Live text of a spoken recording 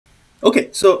Okay,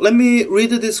 so let me read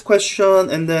this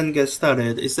question and then get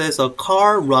started. It says a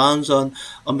car runs on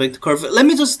unbanked curve. Let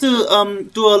me just do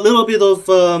a little bit of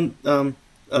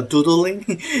doodling.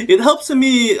 It helps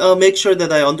me make sure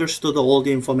that I understood all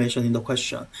the information in the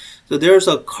question. So there's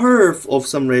a curve of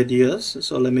some radius.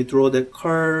 So let me draw the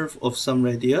curve of some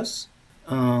radius.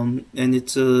 And it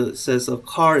says a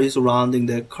car is rounding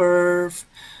that curve.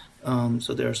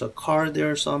 So there's a car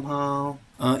there somehow.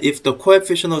 If the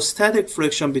coefficient of static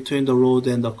friction between the road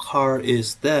and the car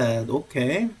is that,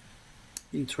 okay,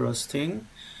 interesting.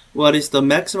 What is the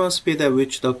maximum speed at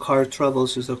which the car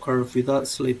travels with the curve without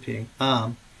slipping?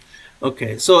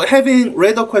 Okay, so having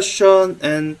read the question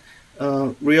and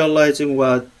realizing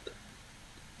what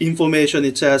information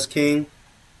it's asking,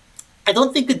 I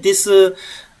don't think that this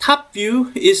top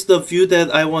view is the view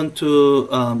that I want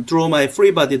to draw my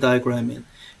free body diagram in.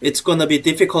 It's going to be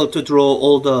difficult to draw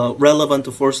all the relevant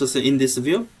forces in this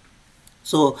view.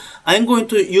 So I'm going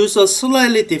to use a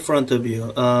slightly different view.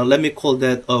 Let me call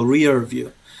that a rear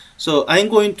view. So I'm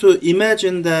going to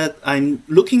imagine that I'm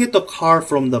looking at the car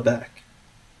from the back.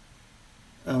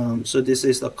 So this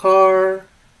is the car.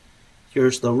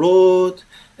 Here's the road.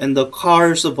 And the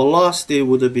car's velocity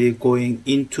would be going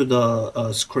into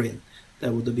the screen.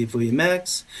 That would be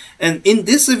Vmax. And in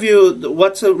this view,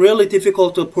 what's really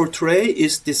difficult to portray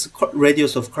is this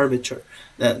radius of curvature.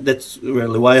 That's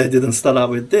really why I didn't start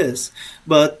out with this.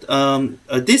 But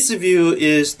this view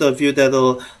is the view that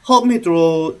will help me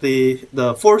draw the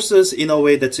forces in a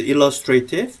way that's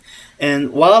illustrative.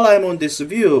 And while I'm on this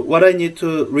view, what I need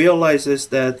to realize is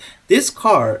that this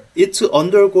car, it's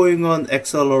undergoing an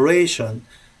acceleration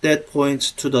that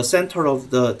points to the center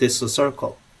of this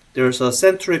circle. There's a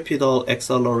centripetal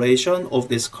acceleration of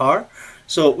this car.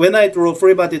 So when I draw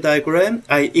free body diagram,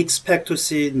 I expect to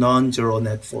see non-zero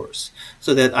net force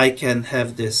so that I can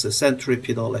have this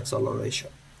centripetal acceleration.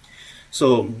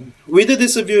 So with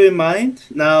this view in mind,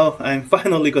 now I'm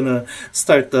finally going to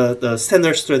start the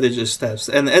standard strategy steps.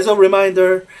 And as a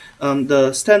reminder,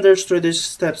 the standard strategy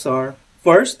steps are,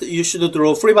 first, you should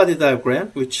draw free body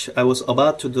diagram, which I was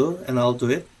about to do, and I'll do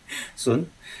it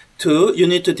soon. 2, you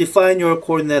need to define your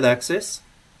coordinate axis.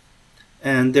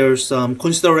 And there's some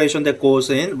consideration that goes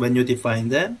in when you define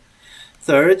them.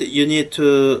 Third, you need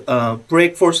to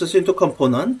break forces into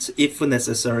components if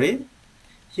necessary.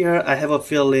 Here, I have a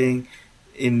feeling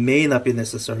it may not be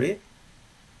necessary.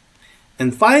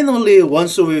 And finally,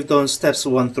 once we've done steps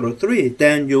 1 through 3,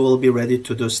 then you will be ready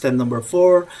to do step number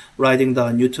 4, writing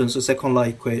down Newton's second law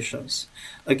equations.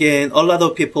 Again, a lot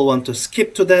of people want to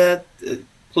skip to that.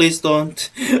 Please don't.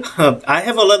 I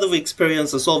have a lot of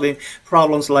experience solving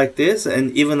problems like this,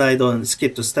 and even I don't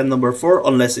skip to step number 4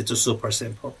 unless it's super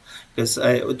simple. Because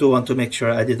I do want to make sure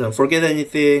I didn't forget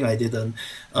anything, I didn't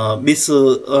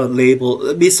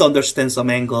misunderstand some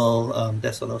angle,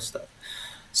 that sort of stuff.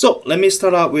 So let me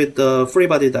start out with the free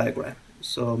body diagram.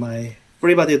 So my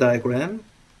free body diagram,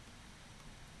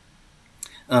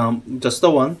 just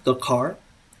the one, the car.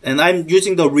 And I'm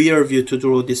using the rear view to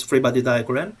draw this free body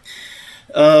diagram.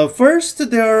 First,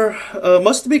 there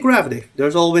must be gravity.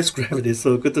 There's always gravity,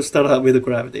 so good to start out with the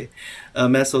gravity.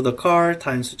 Mass of the car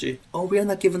times g. Oh, we are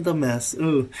not given the mass.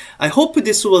 Ooh. I hope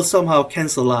this will somehow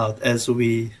cancel out as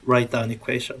we write down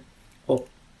equation. Hope.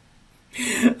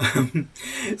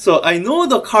 So I know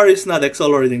the car is not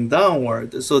accelerating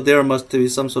downward, so there must be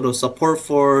some sort of support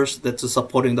force that's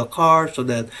supporting the car so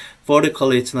that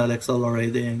vertically it's not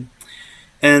accelerating.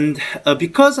 And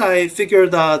because I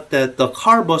figured out that the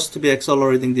car must be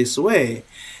accelerating this way,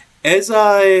 as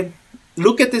I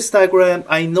look at this diagram,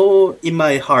 I know in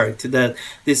my heart that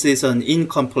this is an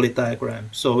incomplete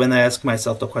diagram. So when I ask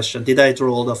myself the question, did I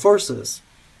draw all the forces?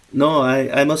 No,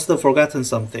 I must have forgotten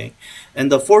something.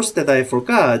 And the force that I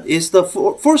forgot is the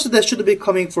force that should be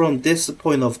coming from this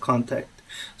point of contact.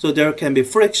 So there can be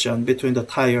friction between the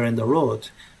tire and the road.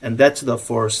 And that's the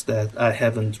force that I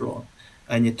haven't drawn.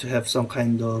 I need to have some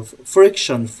kind of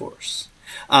friction force.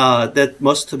 That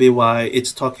must be why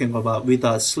it's talking about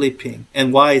without slipping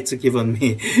and why it's given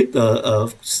me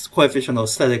the coefficient of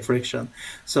static friction.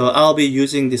 So I'll be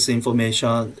using this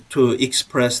information to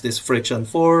express this friction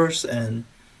force and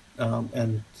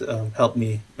help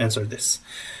me answer this.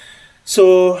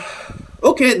 So,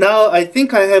 okay, now I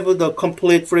think I have the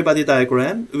complete free body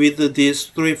diagram. With these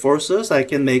 3 forces, I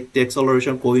can make the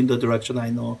acceleration go in the direction I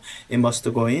know it must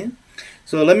go in.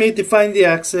 So let me define the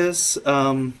axis.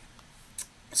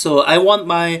 So I want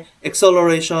my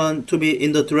acceleration to be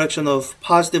in the direction of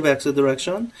positive x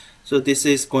direction. So this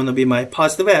is going to be my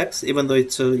positive x, even though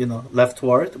it's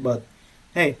leftward. But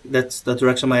hey, that's the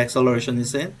direction my acceleration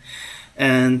is in.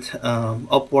 And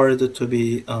upward to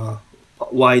be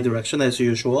y direction as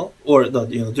usual, or the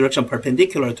direction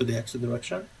perpendicular to the x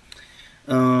direction.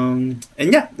 And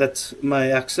yeah, that's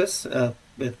my axis.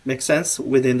 It makes sense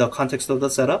within the context of the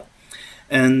setup.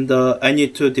 And I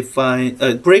need to define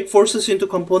break forces into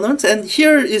components, and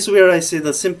here is where I see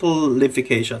the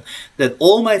simplification, that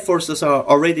all my forces are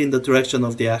already in the direction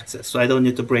of the axis, so I don't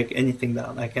need to break anything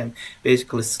down. I can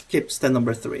basically skip step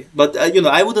number 3, but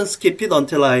I wouldn't skip it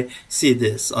until I see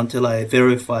this, until I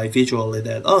verify visually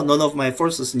that none of my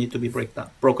forces need to be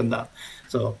broken down.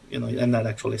 So I'm not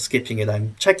actually skipping it,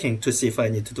 I'm checking to see if I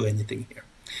need to do anything here.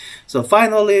 So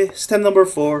finally, step number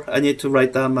 4, I need to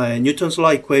write down my Newton's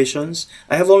law equations.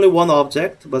 I have only one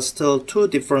object, but still 2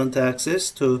 different axes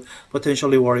to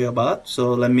potentially worry about.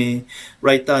 So let me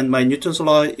write down my Newton's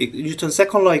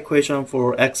second law equation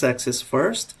for x-axis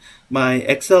first. My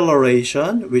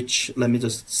acceleration, which let me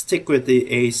just stick with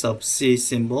the a sub c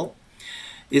symbol,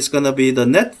 is going to be the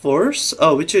net force,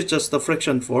 which is just the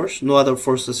friction force, no other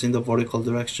forces in the vertical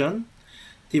direction,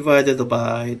 divided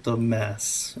by the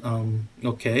mass.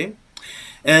 Okay,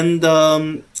 and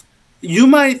you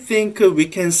might think we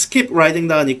can skip writing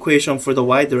down equation for the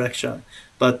y direction,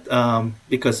 but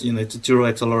because it's 0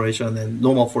 acceleration and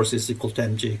normal force is equal to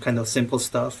mg, kind of simple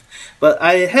stuff. But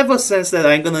I have a sense that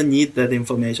I'm gonna need that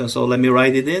information, so let me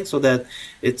write it in so that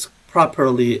it's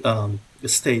properly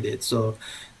stated. So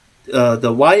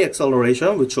the y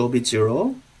acceleration, which will be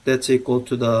 0, that's equal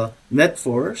to the net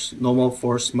force, normal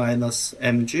force minus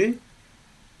mg,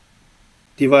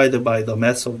 divided by the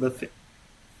mass of the thing.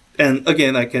 And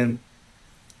again, I can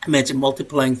imagine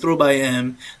multiplying through by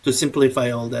m to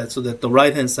simplify all that, so that the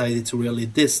right hand side it's really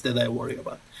this that I worry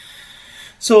about.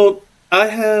 So I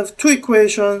have 2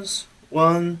 equations,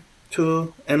 1,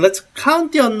 2, and let's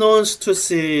count the unknowns to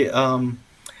see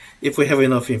if we have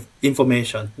enough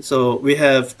information. So we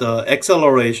have the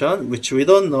acceleration, which we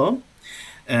don't know,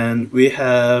 and we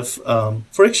have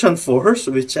friction force,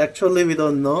 which actually we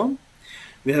don't know.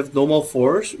 We have normal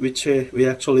force, which we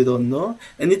actually don't know.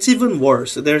 And it's even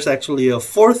worse. There's actually a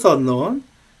 4th unknown,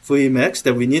 Vmax,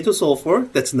 that we need to solve for.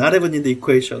 That's not even in the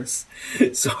equations.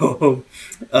 So,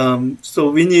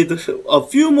 so we need a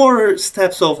few more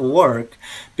steps of work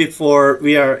before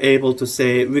we are able to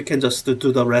say we can just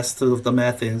do the rest of the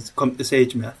math in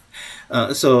SageMath.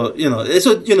 So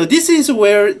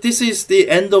this is the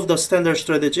end of the standard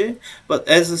strategy. But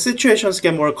as the situations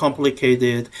get more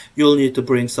complicated, you'll need to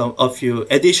bring a few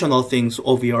additional things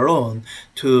of your own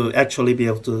to actually be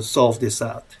able to solve this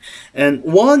out. And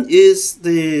one is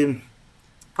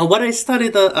what I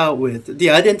started out with, the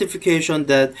identification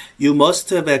that you must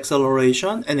have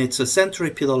acceleration, and it's a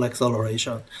centripetal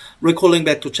acceleration. Recalling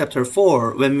back to chapter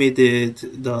 4, when we did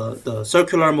the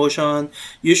circular motion,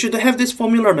 you should have this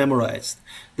formula memorized,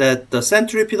 that the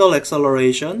centripetal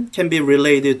acceleration can be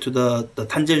related to the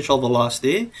tangential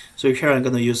velocity. So here I'm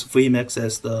going to use Vmax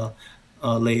as the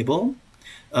label.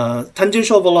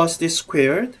 Tangential velocity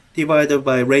squared divided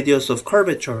by radius of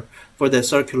curvature for the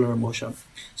circular motion.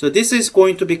 So this is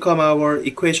going to become our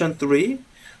equation 3,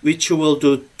 which will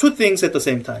do 2 things at the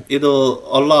same time. It'll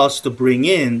allow us to bring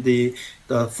in the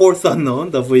 4th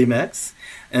unknown, the Vmax,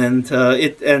 and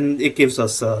it gives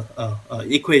us a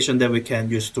equation that we can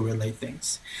use to relate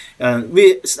things. And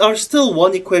we are still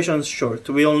 1 equation short.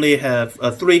 We only have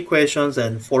 3 equations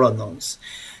and 4 unknowns.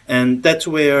 And that's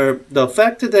where the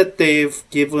fact that they've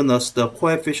given us the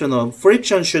coefficient of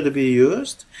friction should be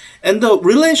used, and the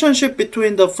relationship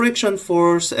between the friction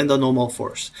force and the normal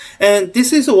force. And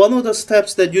this is one of the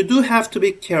steps that you do have to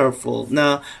be careful.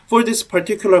 Now, for this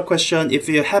particular question, if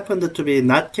you happen to be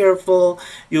not careful,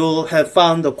 you'll have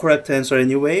found the correct answer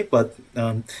anyway, but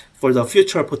for the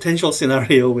future potential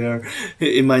scenario where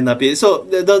it might not be. So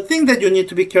the thing that you need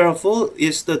to be careful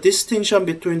is the distinction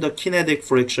between the kinetic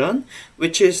friction,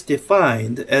 which is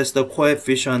defined as the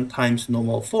coefficient times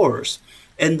normal force,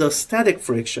 and the static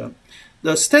friction.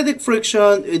 The static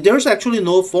friction, there's actually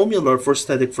no formula for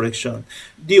static friction.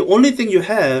 The only thing you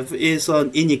have is an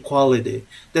inequality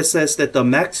that says that the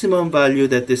maximum value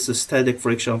that this static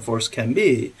friction force can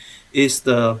be is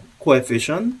the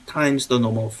coefficient times the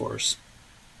normal force.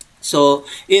 So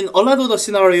in a lot of the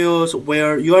scenarios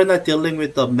where you are not dealing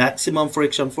with the maximum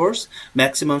friction force,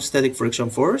 maximum static friction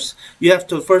force, you have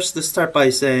to first start by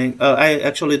saying, I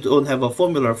actually don't have a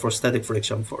formula for static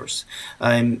friction force.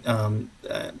 I'm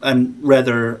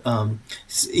rather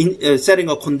setting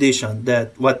a condition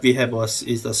that what we have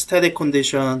is the static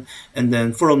condition, and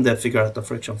then from that figure out the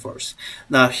friction force.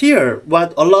 Now here,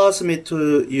 what allows me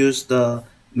to use the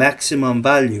maximum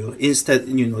value instead,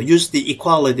 use the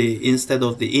equality instead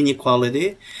of the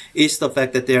inequality, is the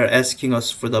fact that they are asking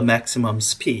us for the maximum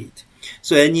speed.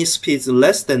 So any speeds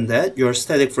less than that, your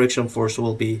static friction force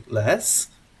will be less.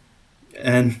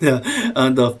 And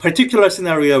the particular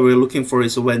scenario we're looking for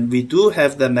is when we do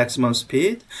have the maximum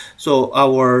speed. So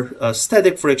our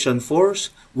static friction force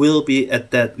will be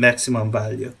at that maximum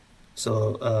value.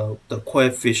 So the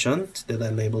coefficient that I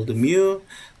labeled mu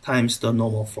times the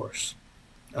normal force.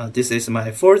 This is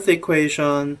my fourth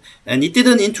equation, and it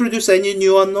didn't introduce any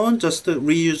new unknown, just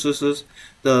reuses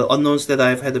the unknowns that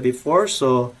I've had before.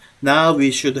 So now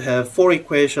we should have four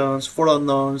equations, four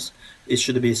unknowns. It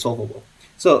should be solvable.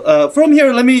 So from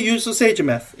here, let me use the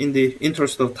SageMath in the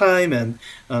interest of time and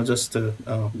just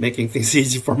making things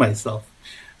easy for myself.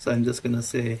 So I'm just gonna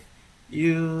say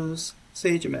use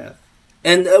SageMath.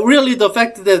 And really, the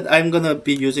fact that I'm gonna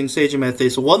be using SageMath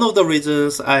is one of the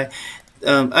reasons I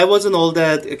wasn't all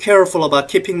that careful about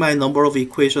keeping my number of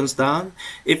equations down.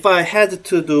 If I had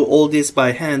to do all this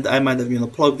by hand, I might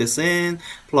have plug this in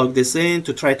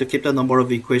to try to keep the number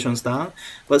of equations down.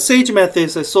 But SageMath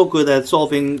is so good at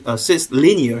solving a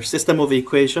linear system of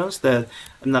equations that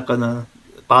I'm not gonna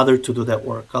bother to do that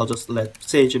work. I'll just let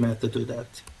SageMath do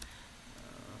that.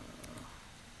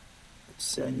 Let's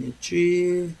see, I need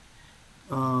G,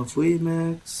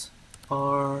 Vmax,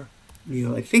 R,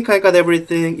 mu. I think I got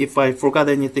everything. If I forgot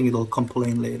anything, it'll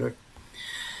complain later.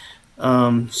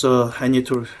 So I need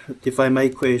to define my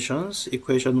equations.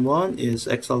 Equation 1 is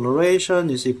acceleration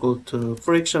is equal to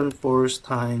friction force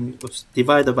times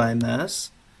divided by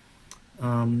mass.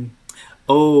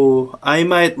 Oh, I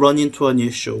might run into an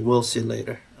issue. We'll see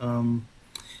later.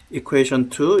 Equation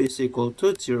 2 is equal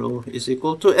to 0 is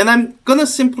equal to, and I'm gonna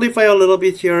simplify a little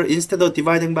bit here. Instead of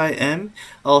dividing by m,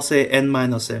 I'll say n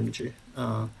minus mg.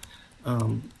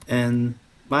 N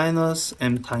minus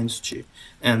m times g.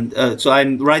 And so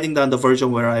I'm writing down the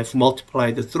version where I've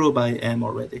multiplied through by m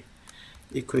already.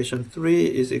 Equation 3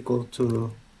 is equal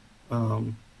to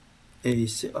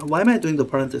AC. Why am I doing the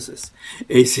parentheses?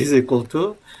 AC is equal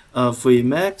to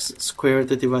Vmax squared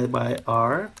divided by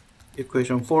R.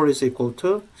 Equation 4 is equal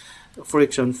to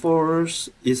friction force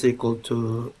is equal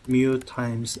to mu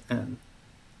times n.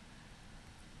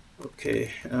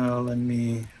 Okay, let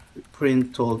me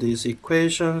print all these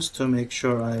equations to make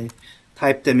sure I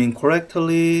type them in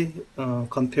correctly,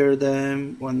 compare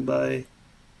them one by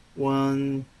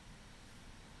one.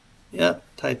 Yeah,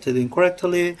 typed it in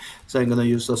correctly. So I'm going to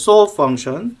use the solve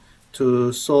function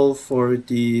to solve for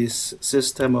this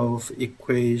system of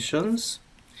equations.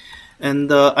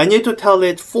 And I need to tell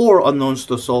it four unknowns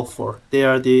to solve for. They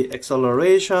are the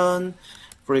acceleration,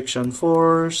 friction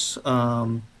force,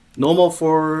 normal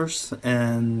force,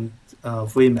 and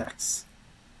Vmax.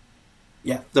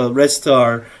 Yeah, the rest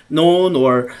are known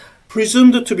or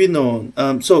presumed to be known.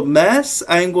 So mass,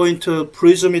 I'm going to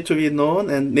presume it to be known,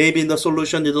 and maybe in the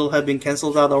solution it'll have been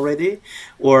cancelled out already,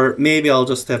 or maybe I'll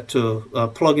just have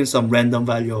to plug in some random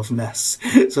value of mass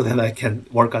so that I can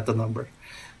work out the number.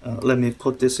 Let me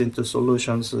put this into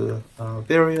solutions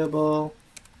variable.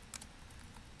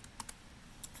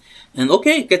 And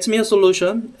okay, it gets me a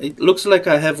solution. It looks like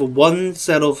I have one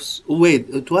set of,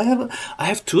 wait, do I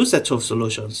have two sets of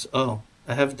solutions. Oh,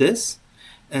 I have this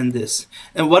and this.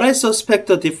 And what I suspect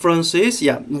the difference is,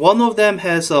 yeah, one of them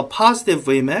has a positive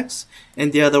Vmax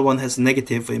and the other one has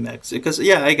negative Vmax. Because,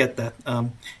 yeah, I get that.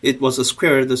 It was a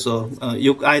squared, so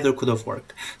you either could have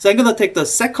worked. So I'm going to take the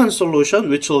second solution,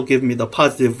 which will give me the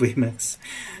positive Vmax.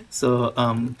 So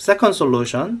second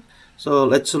solution. So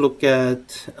let's look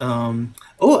at,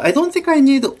 oh, I don't think I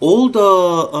need all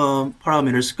the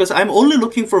parameters because I'm only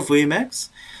looking for Vmax.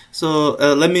 So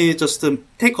let me just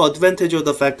take advantage of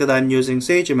the fact that I'm using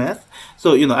SageMath.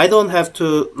 So, I don't have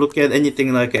to look at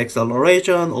anything like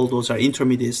acceleration. All those are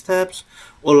intermediate steps.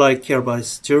 All I care about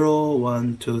is 0,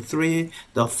 1, 2, 3.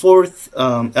 The fourth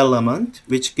element,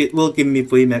 which will give me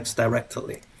Vmax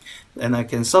directly. And I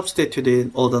can substitute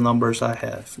in all the numbers I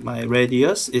have. My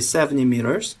radius is 70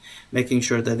 meters, making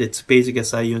sure that it's basic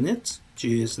SI units.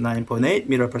 G is 9.8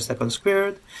 meter per second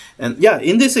squared. And yeah,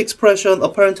 in this expression,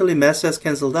 apparently mass has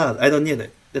cancelled out. I don't need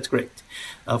it. That's great.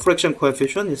 Friction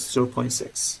coefficient is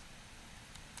 0.6.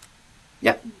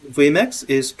 Yeah, Vmax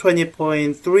is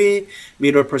 20.3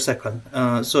 meter per second.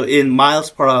 So in miles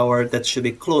per hour, that should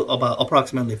be about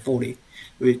approximately 40,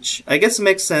 which I guess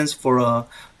makes sense for a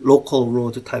local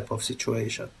road type of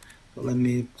situation. So let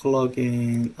me plug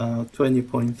in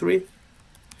 20.3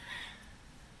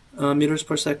 meters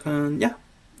per second. Yeah.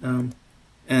 And,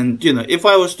 if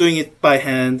I was doing it by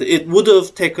hand, it would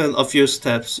have taken a few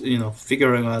steps,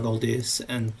 figuring out all this.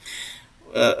 And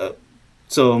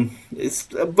So it's,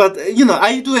 but you know,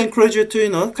 I do encourage you to, you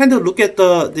know, kind of look at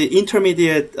the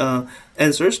intermediate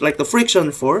answers, like the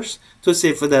friction force, to see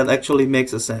if that actually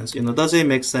makes a sense. You know, does it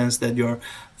make sense that your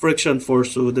friction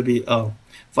force would be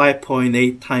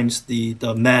 5.8 times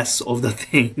the mass of the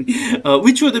thing,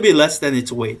 which would be less than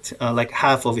its weight, like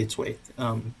half of its weight.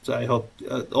 So I hope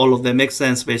all of that makes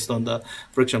sense based on the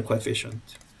friction coefficient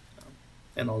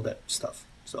and all that stuff.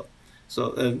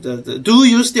 So do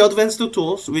use the advanced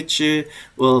tools, which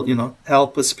will, you know,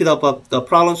 help speed up the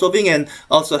problem solving and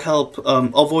also help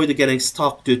avoid getting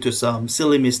stuck due to some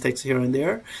silly mistakes here and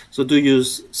there. So do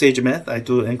use SageMath. I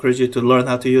do encourage you to learn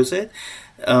how to use it.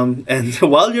 And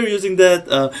while you're using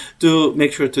that, do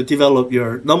make sure to develop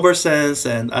your number sense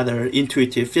and other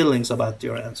intuitive feelings about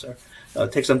your answer.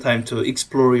 Take some time to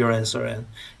explore your answer and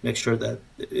make sure that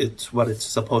it's what it's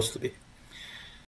supposed to be.